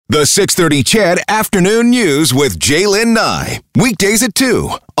The 6:30 CHED Afternoon News with Jaylen Nye. Weekdays at 2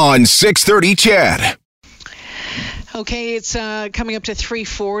 on 6:30 CHED. Okay, it's coming up to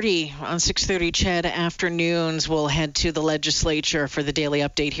 3:40 on 6:30 CHED Afternoons. We'll head to the legislature for the daily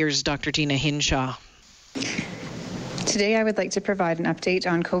update. Here's Dr. Dina Hinshaw. Today I would like to provide an update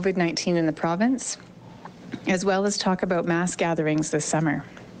on COVID-19 in the province, as well as talk about mass gatherings this summer.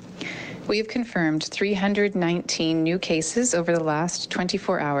 We have confirmed 319 new cases over the last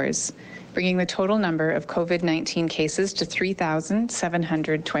 24 hours, bringing the total number of COVID-19 cases to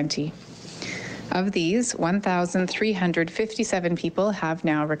 3,720. Of these, 1,357 people have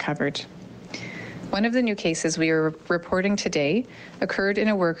now recovered. One of the new cases we are reporting today occurred in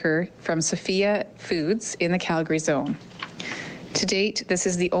a worker from Sophia Foods in the Calgary zone. To date, this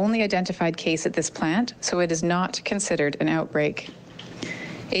is the only identified case at this plant, so it is not considered an outbreak.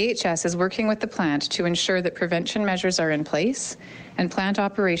 AHS is working with the plant to ensure that prevention measures are in place and plant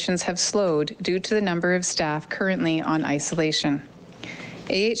operations have slowed due to the number of staff currently on isolation.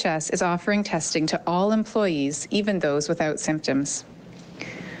 AHS is offering testing to all employees, even those without symptoms.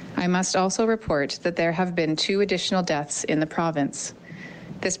 I must also report that there have been 2 additional deaths in the province.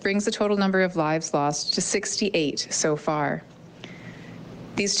 This brings the total number of lives lost to 68 so far.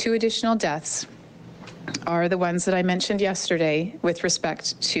 These 2 additional deaths are the ones that I mentioned yesterday with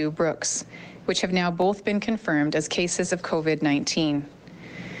respect to Brooks, which have now both been confirmed as cases of COVID-19.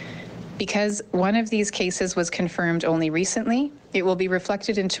 Because one of these cases was confirmed only recently, it will be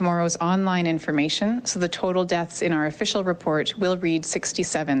reflected in tomorrow's online information, so the total deaths in our official report will read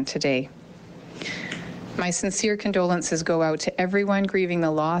 67 today. My sincere condolences go out to everyone grieving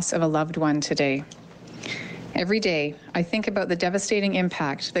the loss of a loved one today. Every day, I think about the devastating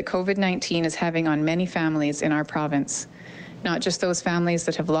impact that COVID-19 is having on many families in our province, not just those families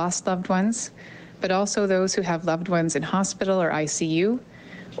that have lost loved ones, but also those who have loved ones in hospital or ICU,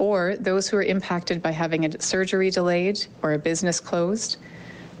 or those who are impacted by having a surgery delayed or a business closed.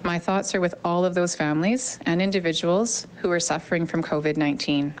 My thoughts are with all of those families and individuals who are suffering from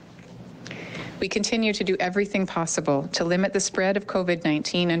COVID-19. We continue to do everything possible to limit the spread of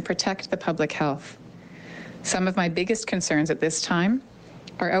COVID-19 and protect the public health. Some of my biggest concerns at this time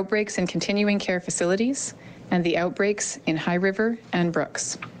are outbreaks in continuing care facilities and the outbreaks in High River and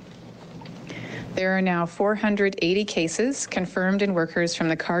Brooks. There are now 480 cases confirmed in workers from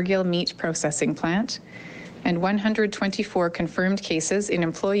the Cargill meat processing plant and 124 confirmed cases in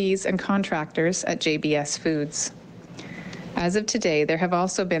employees and contractors at JBS Foods. As of today, there have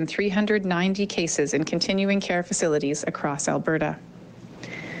also been 390 cases in continuing care facilities across Alberta.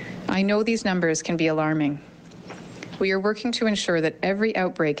 I know these numbers can be alarming. We are working to ensure that every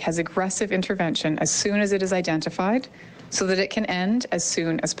outbreak has aggressive intervention as soon as it is identified so that it can end as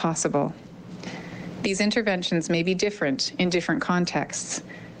soon as possible. These interventions may be different in different contexts,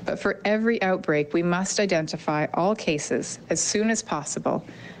 but for every outbreak, we must identify all cases as soon as possible,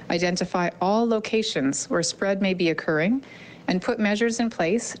 identify all locations where spread may be occurring, and put measures in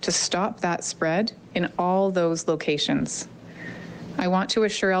place to stop that spread in all those locations. I want to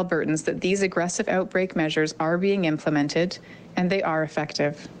assure Albertans that these aggressive outbreak measures are being implemented and they are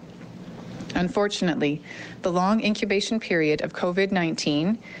effective. Unfortunately, the long incubation period of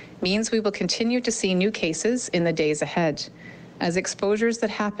COVID-19 means we will continue to see new cases in the days ahead, as exposures that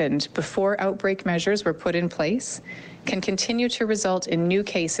happened before outbreak measures were put in place can continue to result in new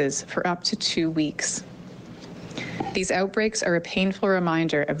cases for up to 2 weeks. These outbreaks are a painful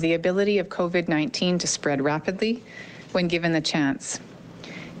reminder of the ability of COVID-19 to spread rapidly when given the chance.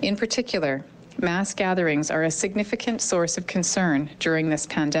 In particular, mass gatherings are a significant source of concern during this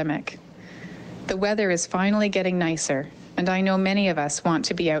pandemic. The weather is finally getting nicer, and I know many of us want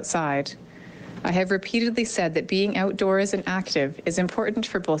to be outside. I have repeatedly said that being outdoors and active is important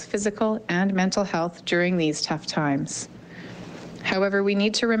for both physical and mental health during these tough times. However, we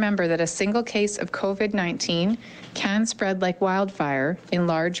need to remember that a single case of COVID-19 can spread like wildfire in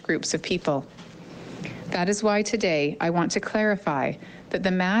large groups of people. That is why today I want to clarify that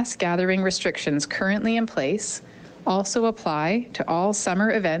the mass gathering restrictions currently in place also apply to all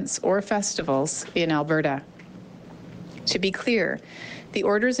summer events or festivals in Alberta. To be clear, the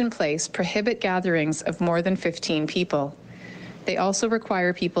orders in place prohibit gatherings of more than 15 people. They also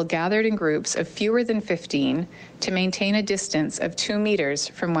require people gathered in groups of fewer than 15 to maintain a distance of 2 meters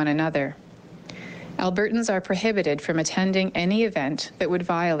from one another. Albertans are prohibited from attending any event that would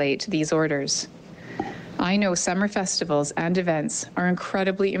violate these orders. I know summer festivals and events are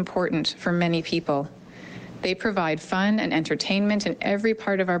incredibly important for many people. They provide fun and entertainment in every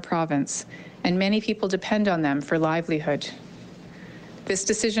part of our province, and many people depend on them for livelihood. This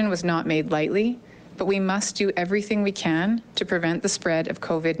decision was not made lightly, but we must do everything we can to prevent the spread of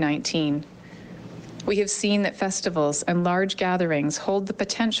COVID-19. We have seen that festivals and large gatherings hold the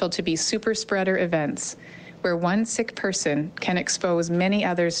potential to be super spreader events, where one sick person can expose many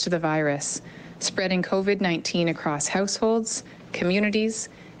others to the virus, spreading COVID-19 across households, communities,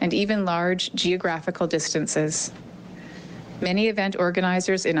 and even large geographical distances. Many event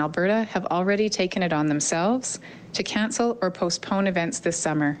organizers in Alberta have already taken it on themselves to cancel or postpone events this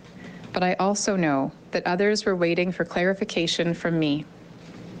summer, but I also know that others were waiting for clarification from me.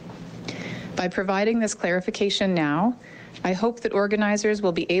 By providing this clarification now, I hope that organizers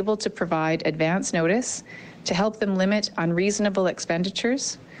will be able to provide advance notice to help them limit unreasonable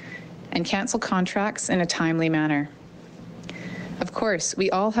expenditures and cancel contracts in a timely manner. Of course, we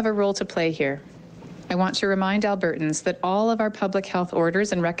all have a role to play here. I want to remind Albertans that all of our public health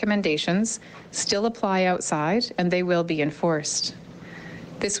orders and recommendations still apply outside, and they will be enforced.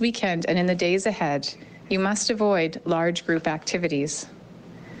 This weekend and in the days ahead, you must avoid large group activities.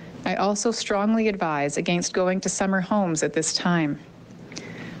 I also strongly advise against going to summer homes at this time.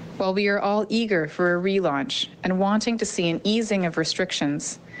 While we are all eager for a relaunch and wanting to see an easing of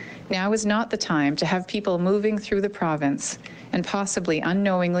restrictions, now is not the time to have people moving through the province and possibly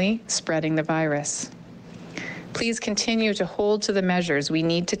unknowingly spreading the virus. Please continue to hold to the measures we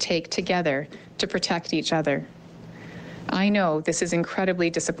need to take together to protect each other. I know this is incredibly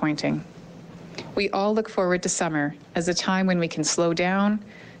disappointing. We all look forward to summer as a time when we can slow down,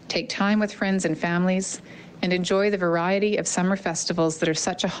 take time with friends and families, and enjoy the variety of summer festivals that are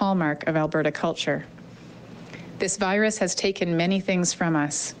such a hallmark of Alberta culture. This virus has taken many things from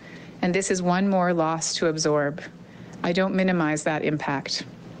us, and this is one more loss to absorb. I don't minimize that impact.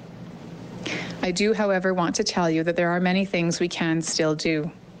 I do, however, want to tell you that there are many things we can still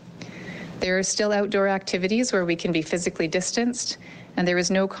do. There are still outdoor activities where we can be physically distanced, and there is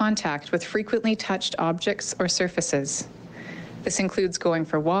no contact with frequently touched objects or surfaces. This includes going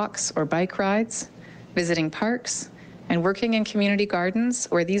for walks or bike rides, visiting parks, and working in community gardens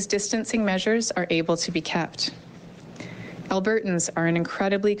where these distancing measures are able to be kept. Albertans are an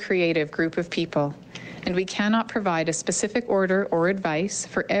incredibly creative group of people, and we cannot provide a specific order or advice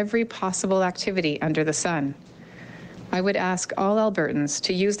for every possible activity under the sun. I would ask all Albertans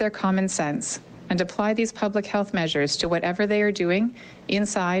to use their common sense and apply these public health measures to whatever they are doing,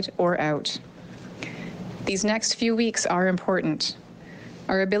 inside or out. These next few weeks are important.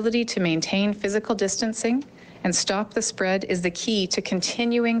 Our ability to maintain physical distancing and stop the spread is the key to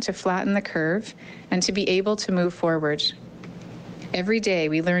continuing to flatten the curve and to be able to move forward. Every day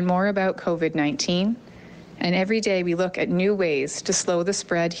we learn more about COVID-19, and every day we look at new ways to slow the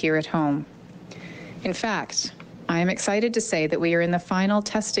spread here at home. In fact, I am excited to say that we are in the final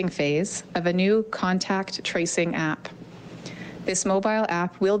testing phase of a new contact tracing app. This mobile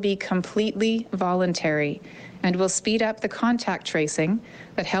app will be completely voluntary and will speed up the contact tracing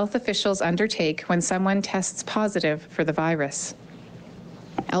that health officials undertake when someone tests positive for the virus.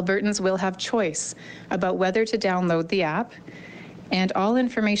 Albertans will have choice about whether to download the app, and all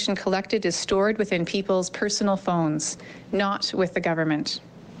information collected is stored within people's personal phones, not with the government.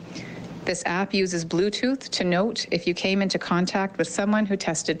 This app uses Bluetooth to note if you came into contact with someone who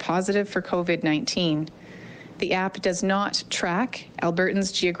tested positive for COVID-19. The app does not track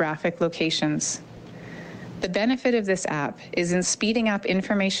Albertans' geographic locations. The benefit of this app is in speeding up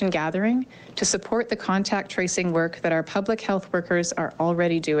information gathering to support the contact tracing work that our public health workers are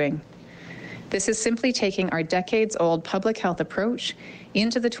already doing. This is simply taking our decades-old public health approach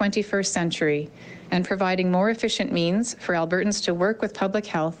into the 21st century and providing more efficient means for Albertans to work with public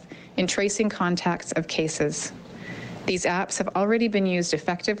health in tracing contacts of cases. These apps have already been used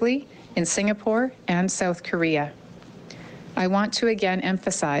effectively in Singapore and South Korea. I want to again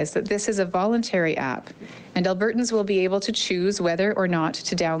emphasize that this is a voluntary app, and Albertans will be able to choose whether or not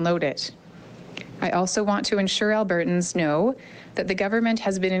to download it. I also want to ensure Albertans know that the government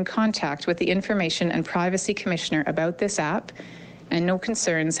has been in contact with the Information and Privacy Commissioner about this app, and no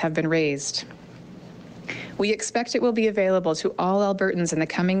concerns have been raised. We expect it will be available to all Albertans in the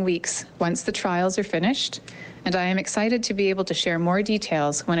coming weeks once the trials are finished, and I am excited to be able to share more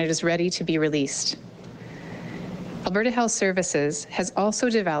details when it is ready to be released. Alberta Health Services has also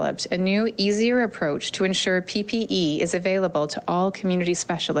developed a new, easier approach to ensure PPE is available to all community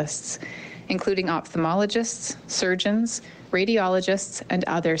specialists, including ophthalmologists, surgeons, radiologists, and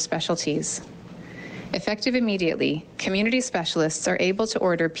other specialties. Effective immediately, community specialists are able to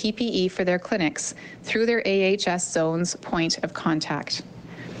order PPE for their clinics through their AHS Zone's point of contact.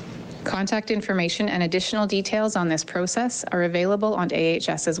 Contact information and additional details on this process are available on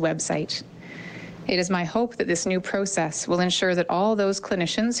AHS's website. It is my hope that this new process will ensure that all those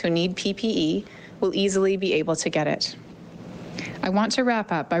clinicians who need PPE will easily be able to get it. I want to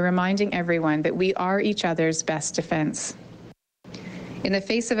wrap up by reminding everyone that we are each other's best defense. In the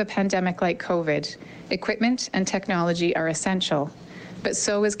face of a pandemic like COVID, equipment and technology are essential, but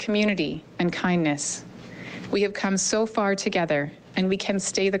so is community and kindness. We have come so far together, and we can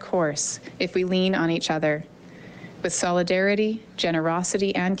stay the course if we lean on each other. With solidarity,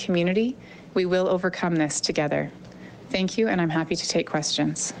 generosity, and community, we will overcome this together. Thank you, and I'm happy to take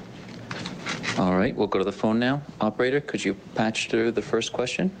questions. All right, we'll go to the phone now. Operator, could you patch through the first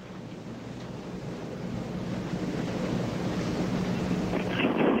question?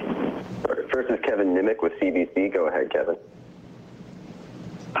 First is Kevin Nimick with CBC. Go ahead, Kevin.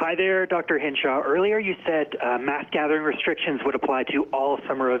 Hi there, Dr. Hinshaw. Earlier you said mass gathering restrictions would apply to all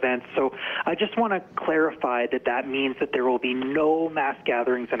summer events. So I just want to clarify that that means that there will be no mass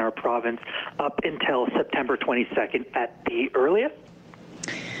gatherings in our province up until September 22nd at the earliest?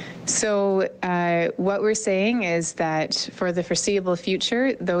 So what we're saying is that for the foreseeable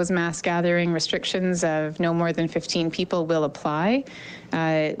future, those mass gathering restrictions of no more than 15 people will apply.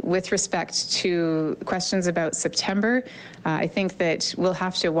 With respect to questions about September, I think that we'll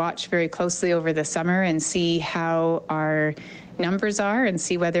have to watch very closely over the summer and see how our numbers are and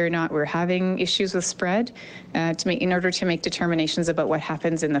see whether or not we're having issues with spread in order to make determinations about what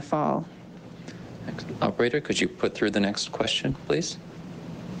happens in the fall. Operator, could you put through the next question, please?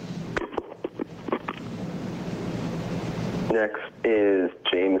 Next is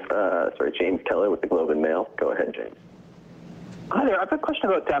James Keller with the Globe and Mail. Go ahead, James. Hi there. I have a question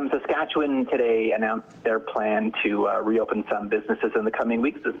about Saskatchewan today announced their plan to reopen some businesses in the coming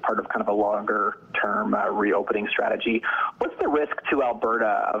weeks as part of kind of a longer-term reopening strategy. What's the risk to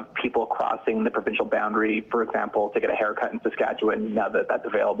Alberta of people crossing the provincial boundary, for example, to get a haircut in Saskatchewan now that that's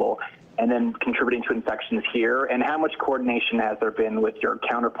available, and then contributing to infections here? And how much coordination has there been with your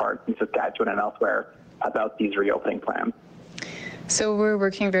counterparts in Saskatchewan and elsewhere about these reopening plans? So we're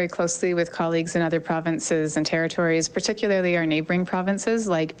working very closely with colleagues in other provinces and territories, particularly our neighbouring provinces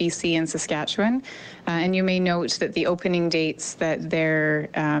like BC and Saskatchewan. And you may note that the opening dates that they're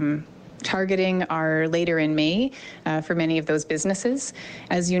targeting are later in May for many of those businesses.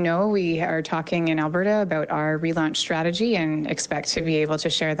 As you know, we are talking in Alberta about our relaunch strategy and expect to be able to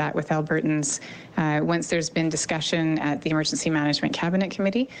share that with Albertans once there's been discussion at the Emergency Management Cabinet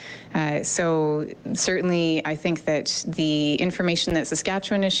Committee. So certainly I think that the information that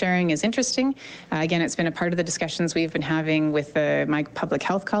Saskatchewan is sharing is interesting. Again, it's been a part of the discussions we've been having with my public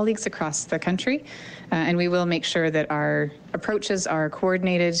health colleagues across the country. And we will make sure that our approaches are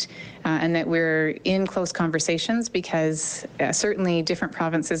coordinated and that we're in close conversations because certainly different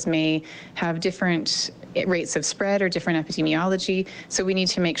provinces may have different rates of spread or different epidemiology. So we need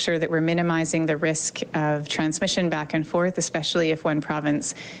to make sure that we're minimizing the risk of transmission back and forth, especially if one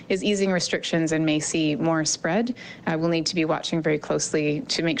province is easing restrictions and may see more spread. We'll need to be watching very closely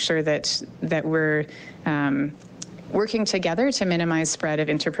to make sure that we're working together to minimize spread of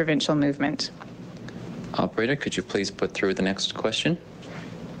interprovincial movement. Operator, could you please put through the next question?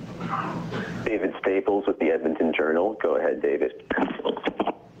 David Staples with the Edmonton Journal. Go ahead, David.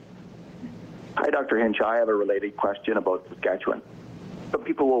 Hi, Dr. Hinshaw. I have a related question about Saskatchewan. Some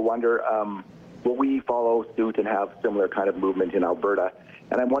people will wonder, will we follow suit and have similar kind of movement in Alberta?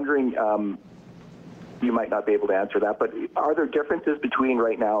 And I'm wondering, you might not be able to answer that, but are there differences between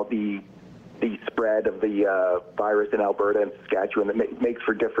right now the spread of the virus in Alberta and Saskatchewan that makes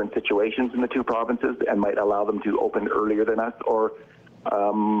for different situations in the two provinces and might allow them to open earlier than us, or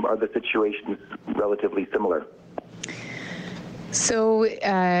are the situations relatively similar? So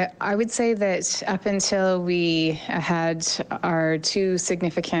I would say that up until we had our two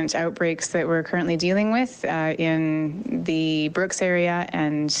significant outbreaks that we're currently dealing with in the Brooks area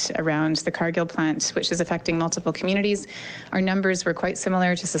and around the Cargill plant, which is affecting multiple communities, our numbers were quite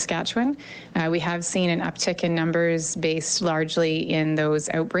similar to Saskatchewan. We have seen an uptick in numbers based largely in those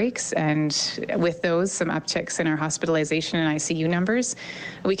outbreaks, and with those, some upticks in our hospitalization and ICU numbers.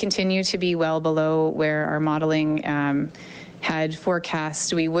 We continue to be well below where our modeling had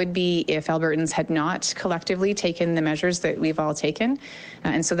forecast we would be if Albertans had not collectively taken the measures that we've all taken.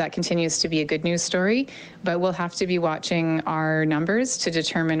 And so that continues to be a good news story, but we'll have to be watching our numbers to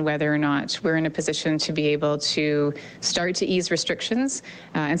determine whether or not we're in a position to be able to start to ease restrictions.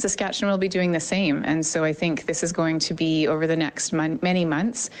 And Saskatchewan will be doing the same. And so I think this is going to be, over the next many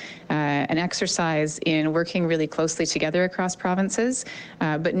months, an exercise in working really closely together across provinces,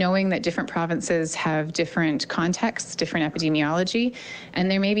 but knowing that different provinces have different contexts, different epidemiology,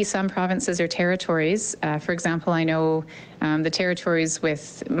 and there may be some provinces or territories. For example, I know the territories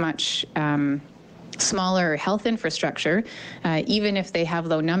with much smaller health infrastructure, even if they have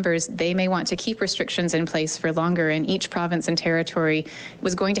low numbers, they may want to keep restrictions in place for longer, and each province and territory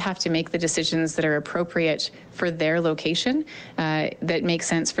was going to have to make the decisions that are appropriate for their location, that make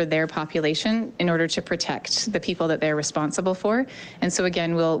sense for their population in order to protect the people that they're responsible for. And so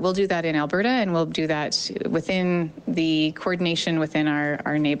again, we'll do that in Alberta, and we'll do that within the coordination within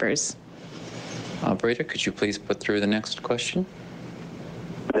our neighbours. Operator, could you please put through the next question?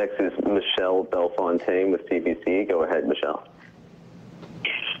 Next is Michelle Bellefontaine with CBC. Go ahead, Michelle.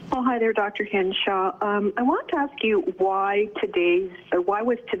 Oh, hi there, Dr. Henshaw. I want to ask you why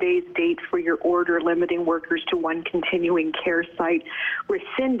was today's date for your order limiting workers to one continuing care site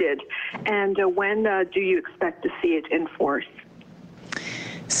rescinded, and when do you expect to see it enforced?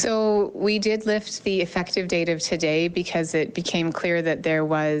 So we did lift the effective date of today because it became clear that there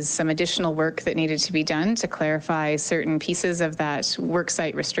was some additional work that needed to be done to clarify certain pieces of that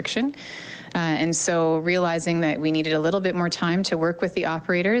worksite restriction. And so realizing that we needed a little bit more time to work with the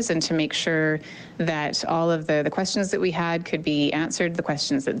operators and to make sure that all of the questions that we had could be answered, the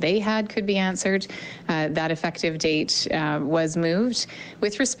questions that they had could be answered, that effective date was moved.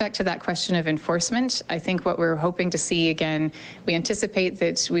 With respect to that question of enforcement, I think what we're hoping to see, again, we anticipate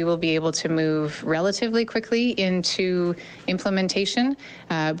that we will be able to move relatively quickly into implementation,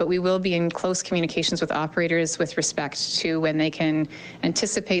 but we will be in close communications with operators with respect to when they can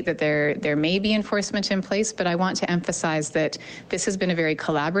anticipate that there may be enforcement in place. But I want to emphasize that this has been a very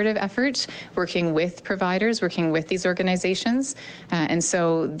collaborative effort, working with providers, working with these organizations. And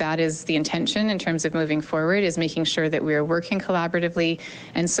so that is the intention in terms of moving forward, is making sure that we are working collaboratively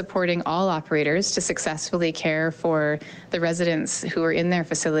and supporting all operators to successfully care for the residents who are in their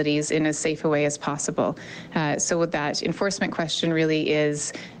facilities in as safe a way as possible. So that enforcement question really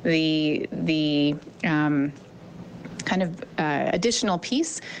is the kind of additional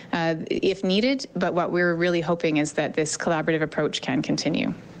piece if needed, but what we're really hoping is that this collaborative approach can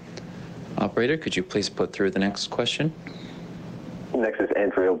continue. Operator, could you please put through the next question? Next is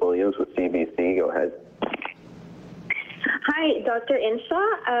Andrea Williams with CBC. Go ahead. Hi, Dr.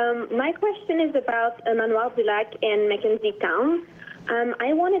 Henshaw. My question is about Manoir du Lac and Mackenzie Town.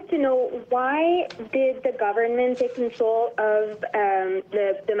 I wanted to know, why did the government take control of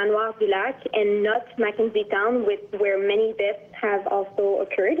the Manoir du Lac and not Mackenzie Town, where many deaths have also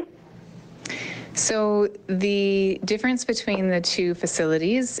occurred? So the difference between the two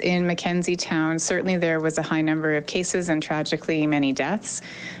facilities in Mackenzie Town, certainly there was a high number of cases and tragically many deaths.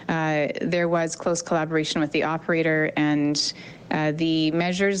 There was close collaboration with the operator, and the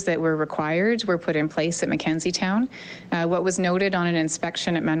measures that were required were put in place at Mackenzie Town. What was noted on an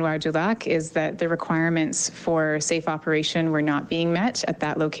inspection at Manoir du Lac is that the requirements for safe operation were not being met at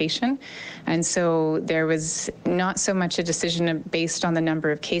that location. And so there was not so much a decision based on the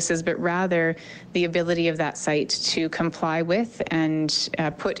number of cases, but rather the ability of that site to comply with and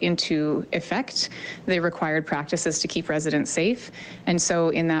put into effect the required practices to keep residents safe. And so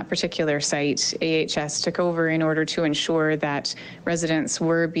in that particular site, AHS took over in order to ensure that residents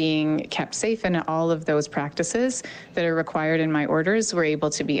were being kept safe, and all of those practices that are required in my orders were able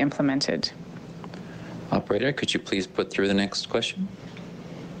to be implemented. Operator, could you please put through the next question?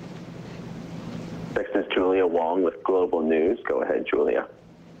 Next is Julia Wong with Global News. Go ahead, Julia.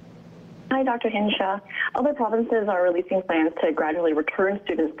 Hi, Dr. Henshaw. Other provinces are releasing plans to gradually return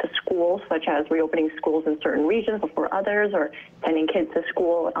students to school, such as reopening schools in certain regions before others, or sending kids to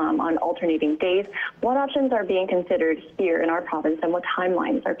school on alternating days. What options are being considered here in our province, and what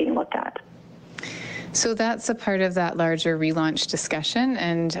timelines are being looked at? So that's a part of that larger relaunch discussion.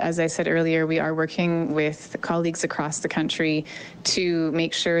 And as I said earlier, we are working with colleagues across the country to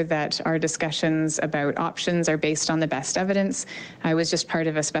make sure that our discussions about options are based on the best evidence. I was just part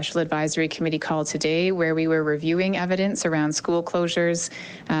of a special advisory committee call today where we were reviewing evidence around school closures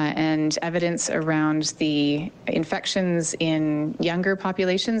and evidence around the infections in younger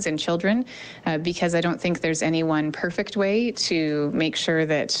populations, in children, because I don't think there's any one perfect way to make sure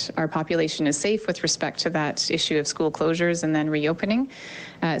that our population is safe with respect to that issue of school closures and then reopening.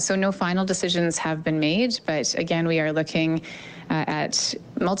 So no final decisions have been made, but again, we are looking at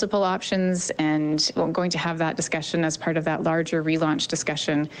multiple options, and we're going to have that discussion as part of that larger relaunch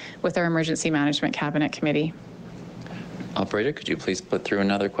discussion with our Emergency Management Cabinet Committee. Operator, could you please put through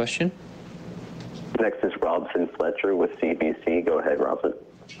another question? Next is Robson Fletcher with CBC. Go ahead, Robson.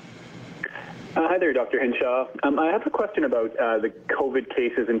 Hi there, Dr. Henshaw. I have a question about the COVID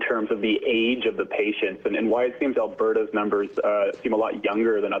cases in terms of the age of the patients and why it seems Alberta's numbers seem a lot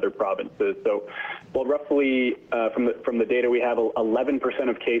younger than other provinces. So, well, roughly from the data we have, 11%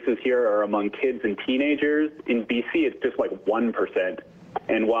 of cases here are among kids and teenagers. In BC, it's just like 1%.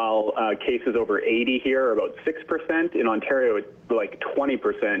 And while cases over 80 here are about 6%, in Ontario it's like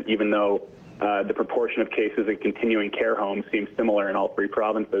 20%, even though the proportion of cases in continuing care homes seems similar in all three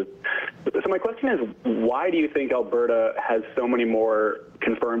provinces. So my question is, why do you think Alberta has so many more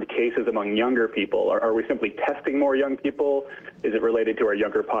confirmed cases among younger people? Are we simply testing more young people? Is it related to our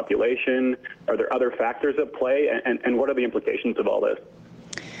younger population? Are there other factors at play? And what are the implications of all this?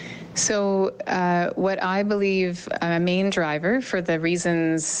 So what I believe a main driver for the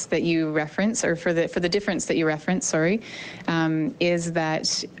reasons that you reference, or for the difference that you reference, is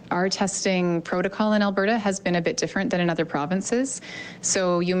that our testing protocol in Alberta has been a bit different than in other provinces.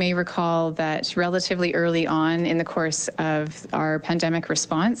 So you may recall that relatively early on in the course of our pandemic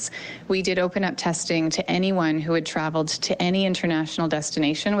response, we did open up testing to anyone who had traveled to any international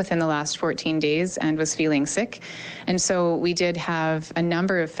destination within the last 14 days and was feeling sick. And so we did have a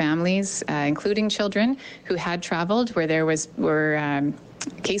number of families, including children, who had traveled where there were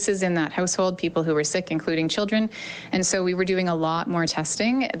cases in that household, people who were sick, including children. And so we were doing a lot more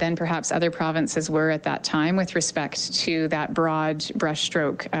testing than perhaps other provinces were at that time with respect to that broad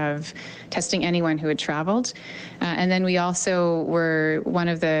brushstroke of testing anyone who had traveled. And then we also were one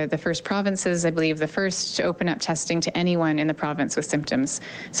of the first provinces, I believe the first, to open up testing to anyone in the province with symptoms.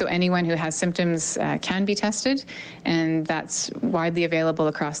 So anyone who has symptoms can be tested, and that's widely available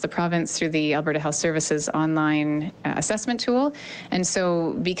across the province through the Alberta Health Services online assessment tool. And so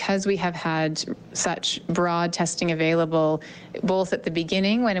because we have had such broad testing available, both at the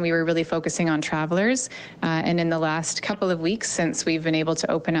beginning when we were really focusing on travelers, and in the last couple of weeks since we've been able to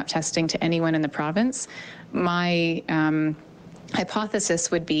open up testing to anyone in the province, my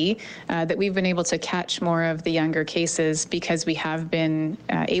hypothesis would be that we've been able to catch more of the younger cases because we have been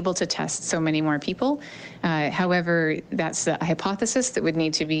able to test so many more people. However, that's a hypothesis that would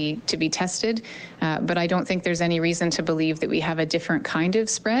need to be tested, but I don't think there's any reason to believe that we have a different kind of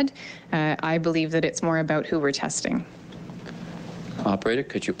spread. I believe that it's more about who we're testing. Operator,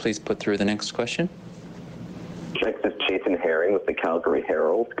 could you please put through the next question? Next is Jason Herring with the Calgary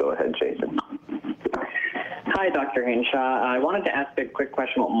Herald. Go ahead, Jason. Hi, Dr. Hinshaw. I wanted to ask a quick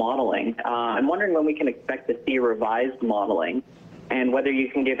question about modeling. I'm wondering when we can expect to see revised modeling, and whether you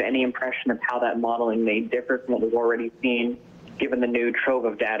can give any impression of how that modeling may differ from what we've already seen, given the new trove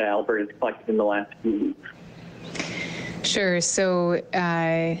of data Alberta has collected in the last few weeks. Sure. So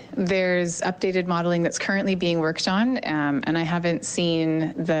there's updated modeling that's currently being worked on, and I haven't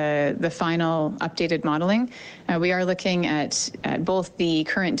seen the final updated modeling. We are looking at both the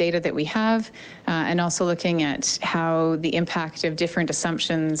current data that we have and also looking at how the impact of different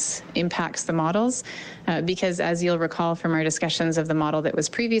assumptions impacts the models. Because as you'll recall from our discussions of the model that was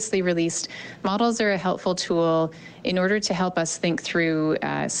previously released, models are a helpful tool in order to help us think through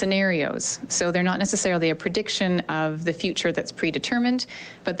scenarios. So they're not necessarily a prediction of the future that's predetermined,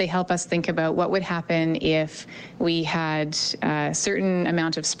 but they help us think about what would happen if we had a certain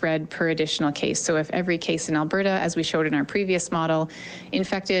amount of spread per additional case. So if every case in Alberta, as we showed in our previous model,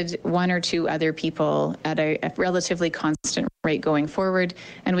 infected one or two other people at a relatively constant rate going forward,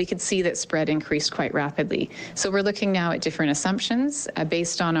 and we could see that spread increased quite rapidly. So we're looking now at different assumptions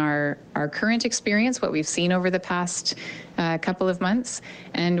based on our current experience, what we've seen over the past couple of months,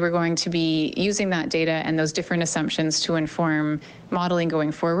 and we're going to be using that data and those different assumptions to inform modeling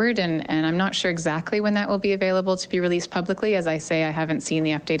going forward. And I'm not sure exactly when that will be available to be released publicly. As I say, I haven't seen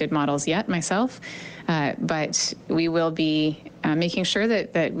the updated models yet myself, but we will be making sure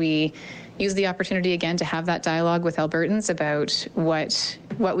that we use the opportunity again to have that dialogue with Albertans about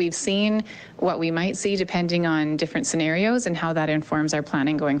what we've seen, what we might see depending on different scenarios, and how that informs our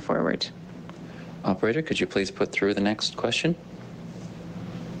planning going forward. Operator, could you please put through the next question?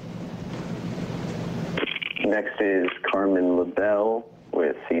 Next is Carmen LaBelle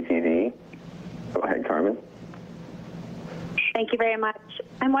with CTV. Go ahead, Carmen. Thank you very much.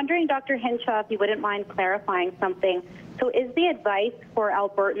 I'm wondering, Dr. Hinshaw, if you wouldn't mind clarifying something. So is the advice for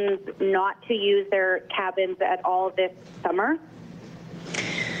Albertans not to use their cabins at all this summer?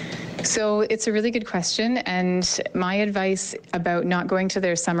 So it's a really good question, and my advice about not going to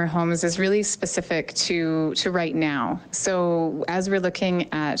their summer homes is really specific to right now. So as we're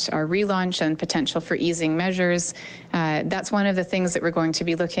looking at our relaunch and potential for easing measures, that's one of the things that we're going to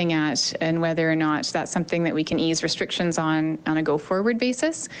be looking at, and whether or not that's something that we can ease restrictions on a go-forward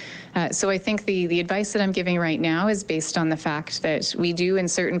basis. So I think the advice that I'm giving right now is based on the fact that we do in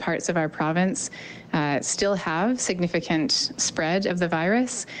certain parts of our province still have significant spread of the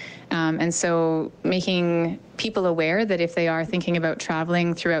virus. And so making people aware that if they are thinking about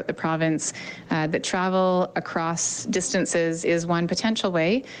traveling throughout the province, that travel across distances is one potential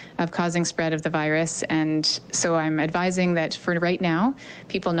way of causing spread of the virus. And so I'm advising that for right now,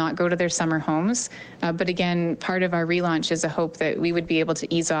 people not go to their summer homes. But again, part of our relaunch is a hope that we would be able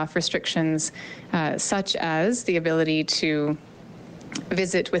to ease off restrictions such as the ability to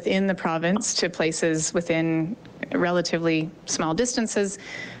visit within the province to places within relatively small distances.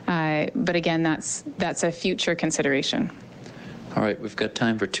 But again, that's a future consideration. All right, we've got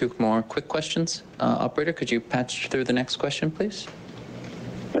time for 2 more quick questions. Operator, could you patch through the next question, please?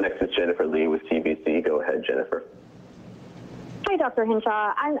 The next is Jennifer Lee with CBC. Go ahead, Jennifer. Hi, Dr.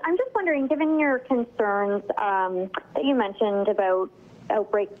 Hinshaw. I'm just wondering, given your concerns that you mentioned about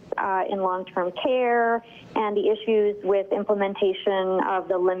outbreaks in long-term care and the issues with implementation of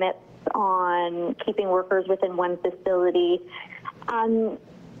the limits on keeping workers within one facility,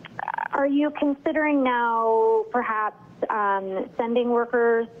 are you considering now perhaps sending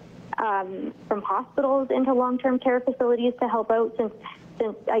workers from hospitals into long-term care facilities to help out, since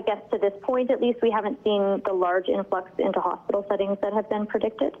I guess to this point at least we haven't seen the large influx into hospital settings that have been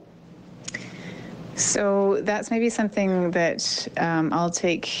predicted? So that's maybe something that I'll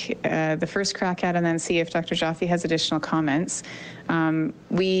take the first crack at and then see if Dr. Joffe has additional comments.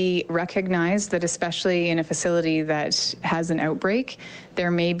 We recognize that especially in a facility that has an outbreak,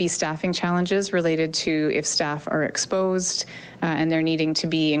 there may be staffing challenges related to if staff are exposed and they're needing to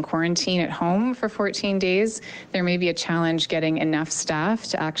be in quarantine at home for 14 days. There may be a challenge getting enough staff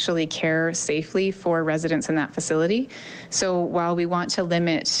to actually care safely for residents in that facility. So while we want to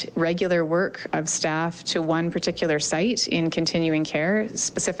limit regular work of staff to one particular site in continuing care,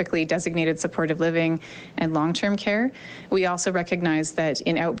 specifically designated supportive living and long-term care, we also recognize that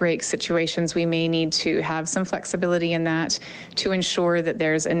in outbreak situations, we may need to have some flexibility in that to ensure that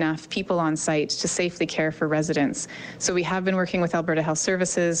there's enough people on site to safely care for residents. So we have been working with Alberta Health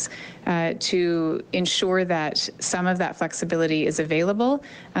Services to ensure that some of that flexibility is available.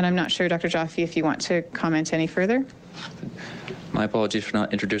 And I'm not sure, Dr. Joffe, if you want to comment any further. My apologies for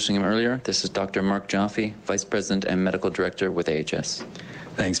not introducing him earlier. This is Dr. Mark Joffe, Vice President and Medical Director with AHS.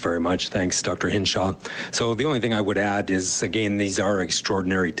 Thanks very much. Thanks, Dr. Hinshaw. So the only thing I would add is, again, these are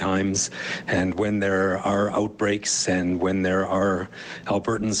extraordinary times, and when there are outbreaks and when there are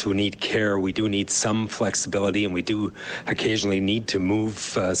Albertans who need care, we do need some flexibility, and we do occasionally need to move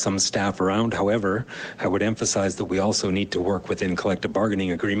some staff around. However, I would emphasize that we also need to work within collective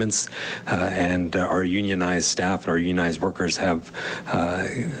bargaining agreements, and our unionized staff, our unionized workers have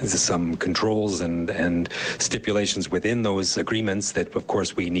some controls and stipulations within those agreements that, of course,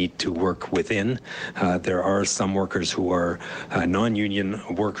 we need to work within. There are some workers who are non-union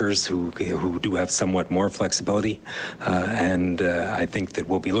workers who do have somewhat more flexibility, and I think that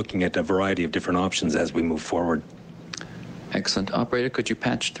we'll be looking at a variety of different options as we move forward. Excellent. Operator, could you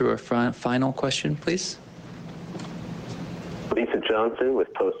patch through our final question, please? Lisa Johnson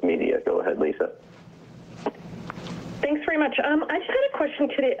with Post Media. Go ahead, Lisa. Thanks very much. I just had a question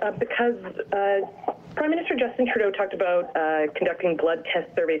today because Prime Minister Justin Trudeau talked about conducting blood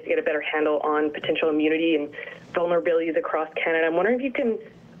test surveys to get a better handle on potential immunity and vulnerabilities across Canada. I'm wondering if you can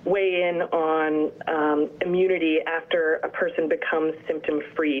weigh in on immunity after a person becomes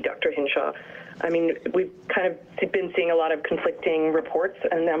symptom-free, Dr. Hinshaw. I mean, we've kind of been seeing a lot of conflicting reports,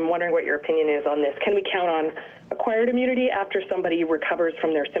 and I'm wondering what your opinion is on this. Can we count on acquired immunity after somebody recovers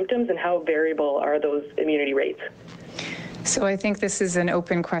from their symptoms, and how variable are those immunity rates? So I think this is an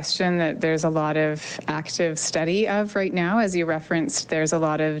open question that there's a lot of active study of right now. As you referenced, there's a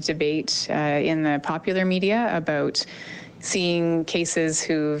lot of debate in the popular media about seeing cases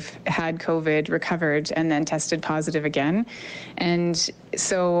who've had COVID, recovered, and then tested positive again. And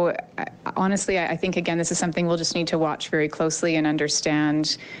so honestly, I think, again, this is something we'll just need to watch very closely and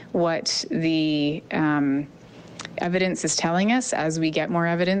understand what the evidence is telling us as we get more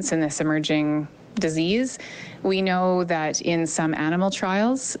evidence in this emerging disease. We know that in some animal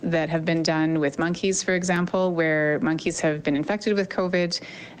trials that have been done with monkeys, for example, where monkeys have been infected with COVID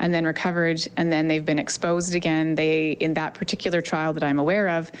and then recovered and then they've been exposed again, in that particular trial that I'm aware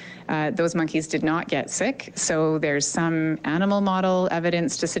of, those monkeys did not get sick. So there's some animal model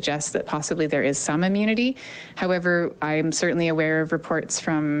evidence to suggest that possibly there is some immunity. However, I'm certainly aware of reports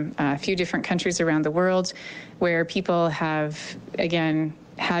from a few different countries around the world where people have, again,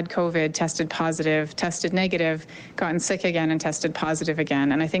 had COVID, tested positive, tested negative, gotten sick again, and tested positive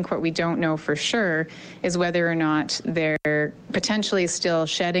again. And I think what we don't know for sure is whether or not they're potentially still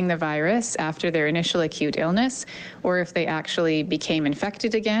shedding the virus after their initial acute illness, or if they actually became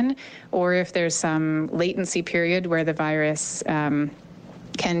infected again, or if there's some latency period where the virus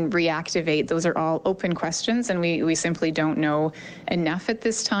can reactivate. Those are all open questions, and we simply don't know enough at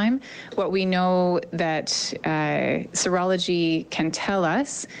this time. What we know that serology can tell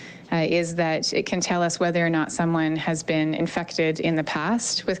us is that it can tell us whether or not someone has been infected in the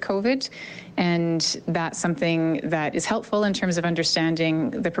past with COVID, and that's something that is helpful in terms of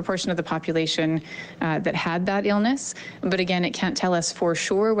understanding the proportion of the population that had that illness. But again, it can't tell us for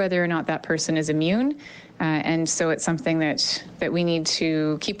sure whether or not that person is immune. And so it's something that we need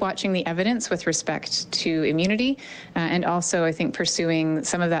to keep watching the evidence with respect to immunity, and also I think pursuing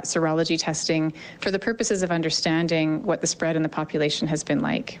some of that serology testing for the purposes of understanding what the spread in the population has been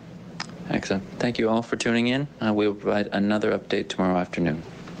like. Excellent. Thank you all for tuning in. We'll provide another update tomorrow afternoon.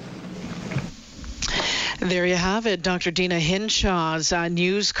 There you have it, Dr. Deena Hinshaw's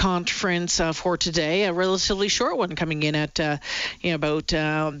news conference for today, a relatively short one coming in at about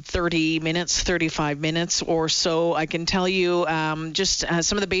 30 minutes, 35 minutes or so. I can tell you just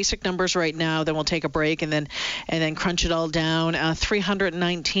some of the basic numbers right now, then we'll take a break and then crunch it all down.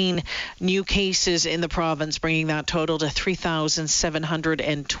 319 new cases in the province, bringing that total to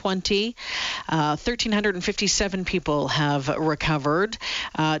 3,720. 1,357 people have recovered.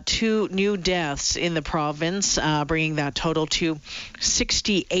 2 new deaths in the province, bringing that total to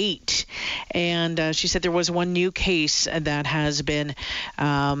 68. And she said there was 1 new case that has been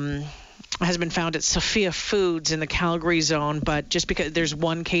found at Sophia Foods in the Calgary zone, but just because there's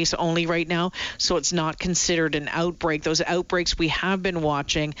 1 case only right now, so it's not considered an outbreak. Those outbreaks we have been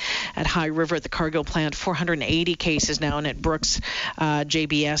watching at High River at the Cargill plant, 480 cases now, and at Brooks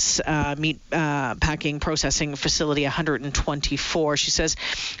JBS meat packing processing facility, 124. She says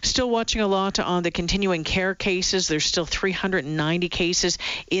still watching a lot on the continuing care cases. There's still 390 cases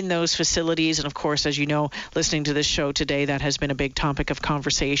in those facilities, and of course, as you know, listening to this show today, that has been a big topic of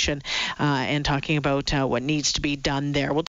conversation and talking about what needs to be done there. We'll